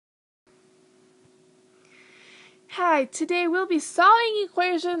Hi, today we'll be solving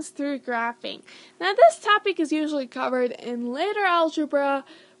equations through graphing. Now this topic is usually covered in later algebra,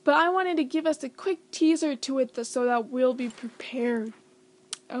 but I wanted to give us a quick teaser to it so that we'll be prepared.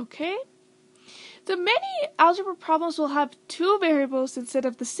 Okay? So many algebra problems will have two variables instead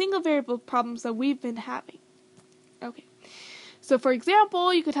of the single variable problems that we've been having. Okay. So for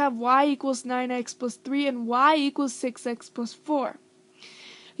example, you could have y equals 9x plus 3 and y equals 6x plus 4.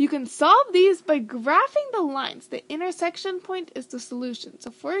 You can solve these by graphing the lines. The intersection point is the solution.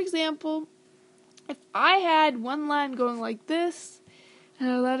 So for example, if I had one line going like this and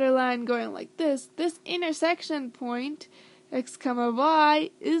another line going like this intersection point, x comma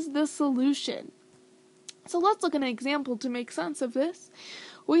y, is the solution. So let's look at an example to make sense of this.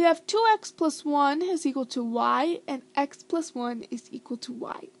 We have 2x plus 1 is equal to y, and x plus 1 is equal to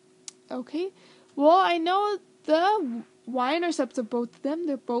y. Okay? Well, I know the y-intercepts of both of them.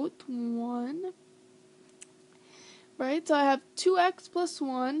 They're both 1. Right? So I have 2x plus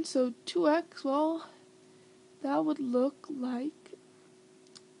 1. So 2x, well, that would look like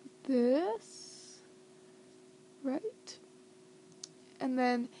this. Right? And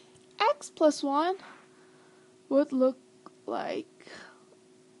then x plus 1 would look like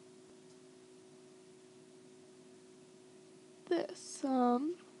this.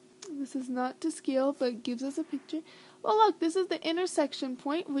 This is not to scale, but it gives us a picture. Well, look, this is the intersection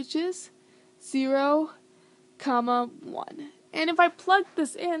point, which is 0, 1. And if I plug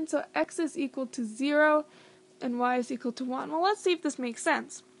this in, so x is equal to 0 and y is equal to 1. Well, let's see if this makes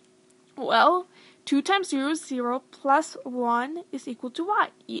sense. Well, 2 times 0 is 0, plus 1 is equal to y.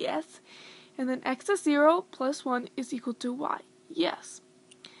 Yes. And then x is 0 plus 1 is equal to y. Yes.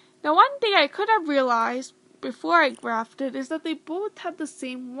 Now, one thing I could have realized before I graphed it is that they both have the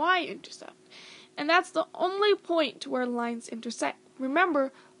same y-intercept. And that's the only point where lines intersect.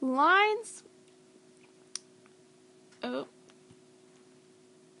 Remember, lines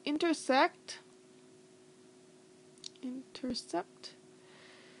intercept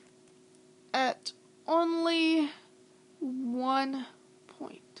at only one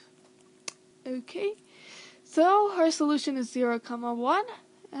point. Okay, so our solution is 0, 1,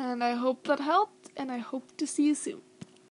 and I hope that helped, and I hope to see you soon.